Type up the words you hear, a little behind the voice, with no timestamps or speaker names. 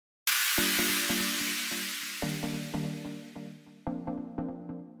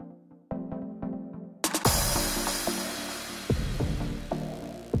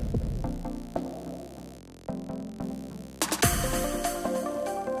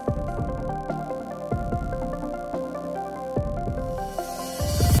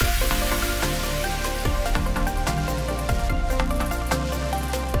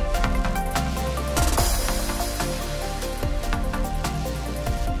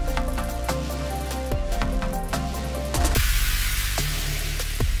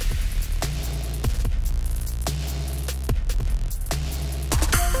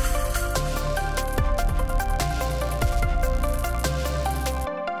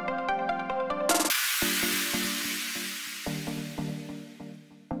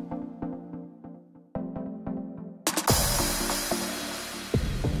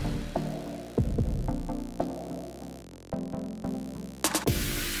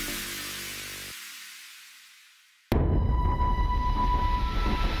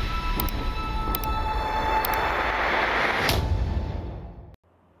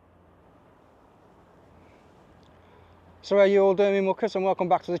So how you all doing, me muckers, and welcome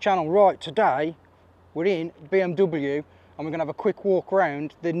back to the channel. Right, today we're in BMW and we're going to have a quick walk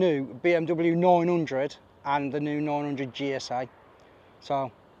around the new BMW 900 and the new 900Gsa.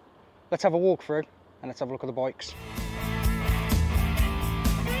 So let's have a walk through and let's have a look at the bikes.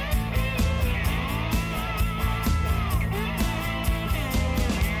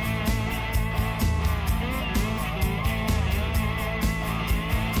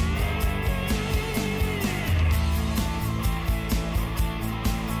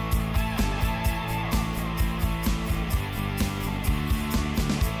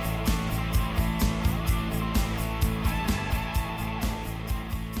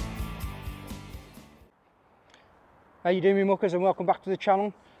 How you doing, me muckers, and welcome back to the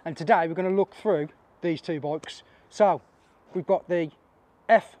channel. And today we're going to look through these two bikes. So we've got the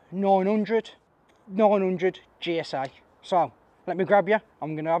F900 900Gsa. So let me grab you.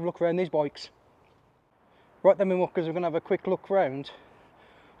 I'm going to have a look around these bikes. Right then, me muckers, we're going to have a quick look around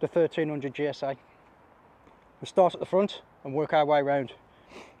the 1300Gsa. We'll start at the front and work our way around.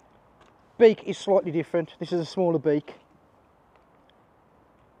 Beak is slightly different. This is a smaller beak.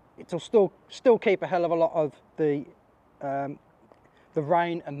 It'll still keep a hell of a lot of the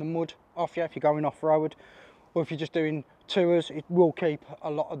rain and the mud off you if you're going off-road, or if you're just doing tours. It will keep a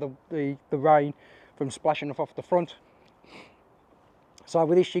lot of the rain from splashing off the front. So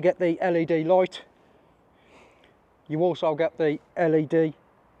with this you get the LED light. You also get the LED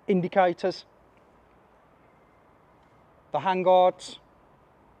indicators, the handguards.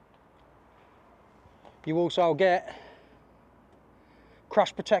 You also get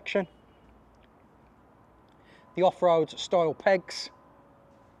crash protection, the off-road style pegs.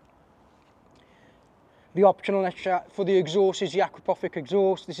 The optional extra for the exhaust is the aquapothic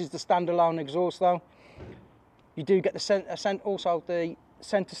exhaust. This is the standalone exhaust though. You do get also the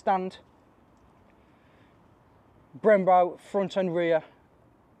centre stand, Bmw front and rear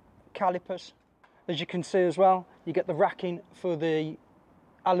calipers. As you can see as well, you get the racking for the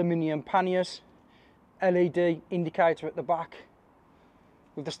aluminium panniers, LED indicator at the back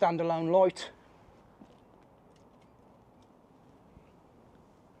with the standalone light.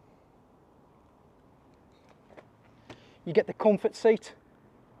 You get the comfort seat,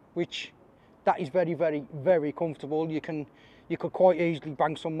 which that is very comfortable. You could quite easily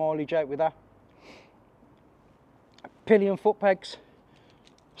bang some mileage out with that. Pillion foot pegs,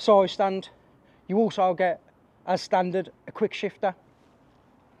 side stand. You also get, as standard, a quick shifter.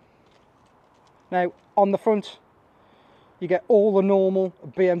 Now on the front you get all the normal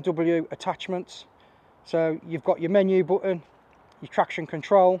BMW attachments. So you've got your menu button, your traction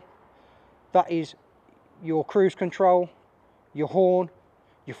control, that is your cruise control, your horn,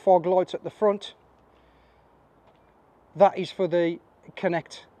 your fog lights at the front. That is for the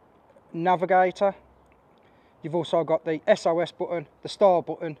Connect navigator. You've also got the SOS button, the start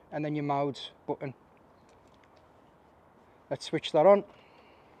button, and then your modes button. Let's switch that on.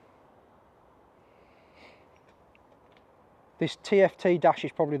 This TFT dash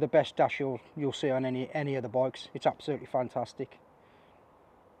is probably the best dash you'll see on any of the bikes. It's absolutely fantastic.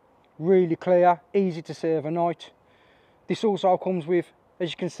 Really clear, easy to see overnight. This also comes with,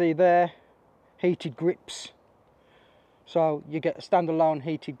 as you can see there, heated grips. So you get standalone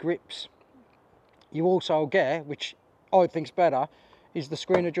heated grips. You also get, which I think's better, is the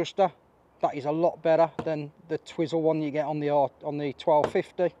screen adjuster. That is a lot better than the Twizzle one you get on the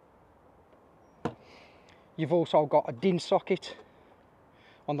 1250. You've also got a DIN socket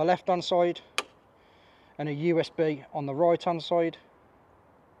on the left hand side and a USB on the right hand side.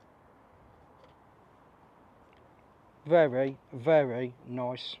 Very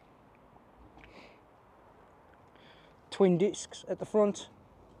nice. Twin discs at the front,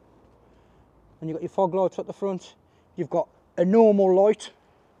 and you've got your fog lights at the front. You've got a normal light,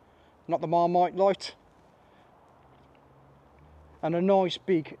 not the Marmite light, and a nice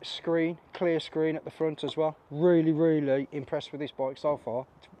big screen, clear screen at the front as well. Really impressed with this bike so far.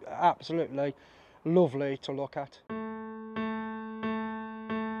 It's absolutely lovely to look at.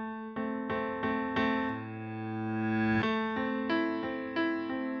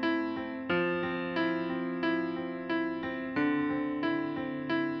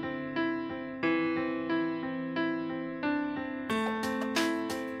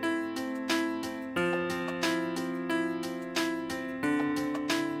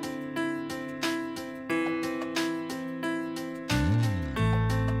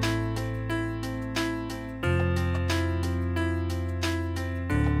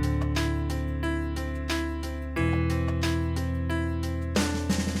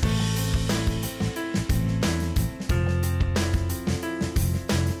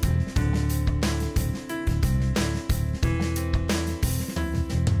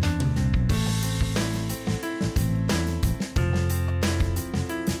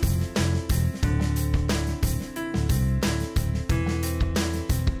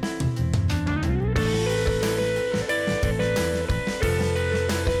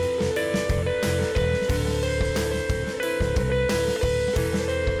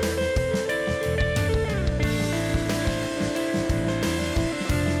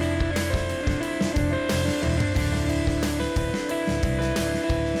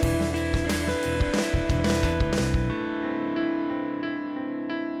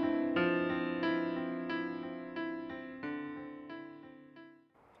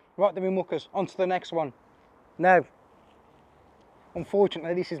 Right then, muckers, on to the next one. Now,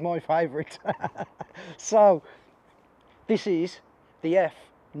 unfortunately, this is my favourite. So, this is the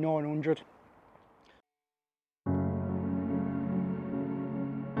F900.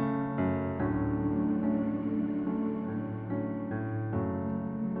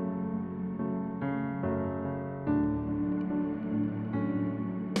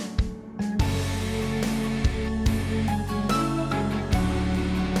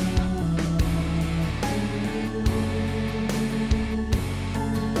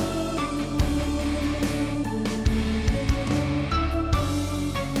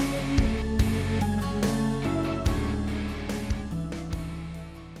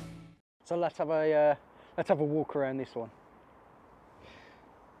 So let's have a walk around this one.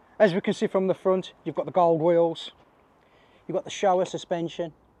 As we can see from the front, you've got the gold wheels, you've got the shower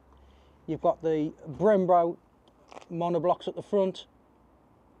suspension, you've got the Bmw monoblocks at the front,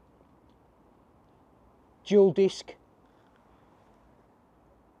 dual disc,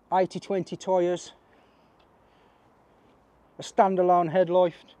 80/20 tyres, a standalone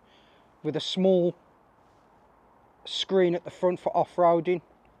headlight with a small screen at the front for off-roading.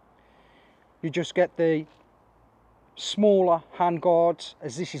 You just get the smaller handguards,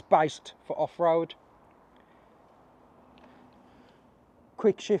 as this is based for off-road.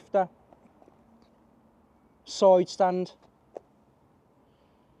 Quick shifter, side stand.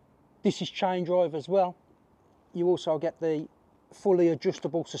 This is chain drive as well. You also get the fully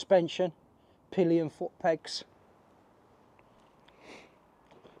adjustable suspension, pillion foot pegs.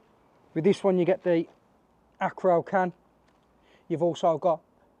 With this one you get the acro can. You've also got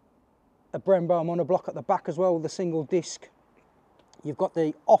a Bmw monoblock at the back as well with a single disc. You've got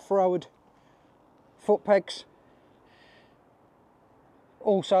the off-road foot pegs.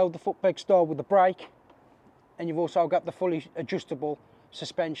 Also the foot peg style with the brake, and you've also got the fully adjustable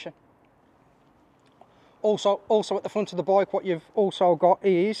suspension. Also at the front of the bike, what you've also got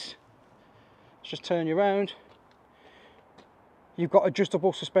is, let's just turn you around, you've got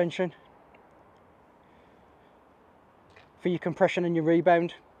adjustable suspension for your compression and your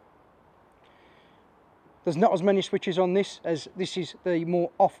rebound. There's not as many switches on this, as this is the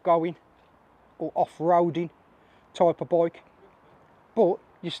more off-going or off-roading type of bike, but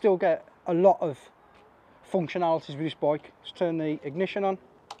you still get a lot of functionalities with this bike. Let's turn the ignition on.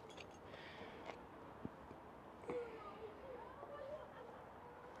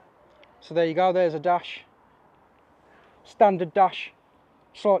 So there you go, there's a dash. Standard dash,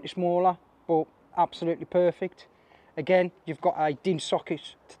 slightly smaller, but absolutely perfect. Again, you've got a DIN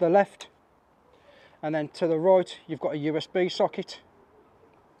socket to the left, and then to the right you've got a USB socket,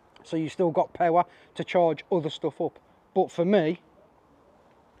 so you've still got power to charge other stuff up. But for me,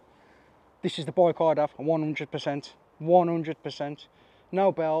 this is the bike I'd have 100%. 100%.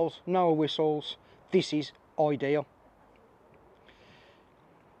 No bells, no whistles. This is ideal.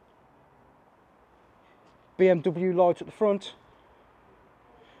 BMW lights at the front,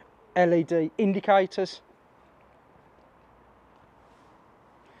 LED indicators.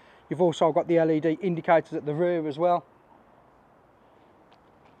 You've also got the LED indicators at the rear as well.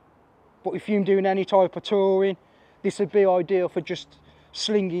 But if you're doing any type of touring, this would be ideal for just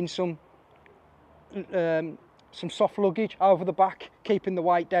slinging some soft luggage over the back, keeping the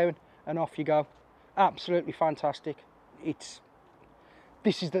weight down, and off you go. Absolutely fantastic.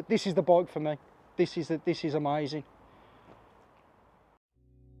 This is the bike for me. This is amazing.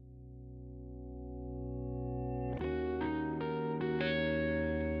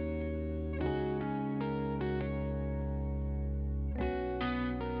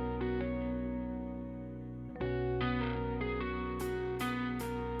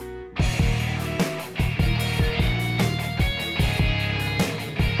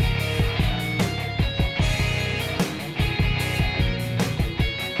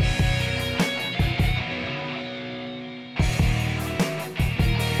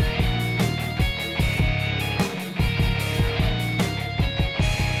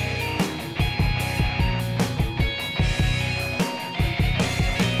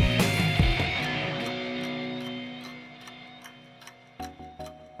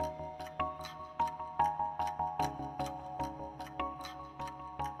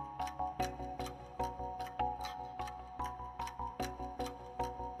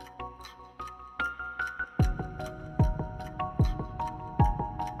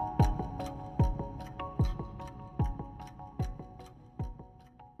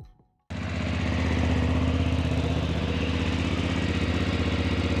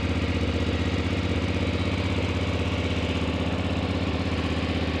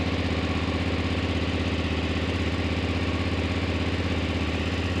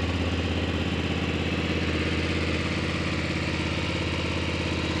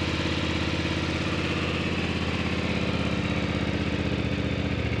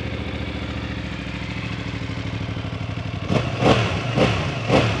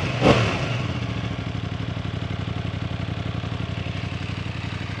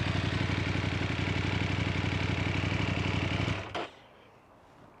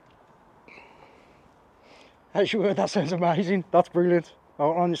 As you heard, that sounds amazing. That's brilliant.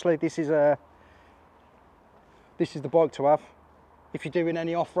 Oh, honestly, this is the bike to have. If you're doing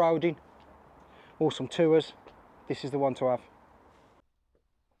any off-roading or some tours, this is the one to have.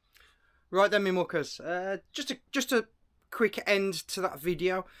 Right then, me muckers, just a quick end to that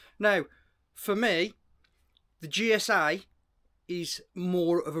video. Now, for me, the GSA is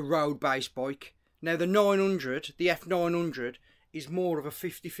more of a road-based bike. Now, the 900, the F900, is more of a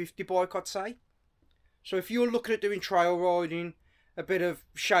 50-50 bike, I'd say. So if you're looking at doing trail riding, a bit of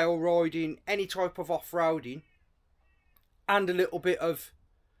shale riding, any type of off-roading, and a little bit of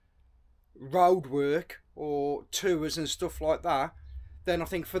road work or tours and stuff like that, then I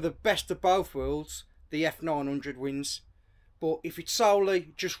think for the best of both worlds, the F900 wins. But if it's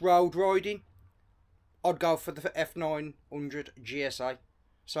solely just road riding, I'd go for the F900Gsa.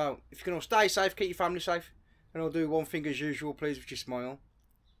 So if you can all stay safe, keep your family safe, and I'll do one thing as usual, please, which is smile.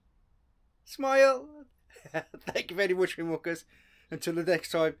 Smile! Thank you very much, me muckers. Until the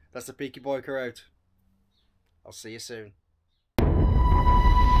next time, that's the Peaky Biker out. I'll see you soon.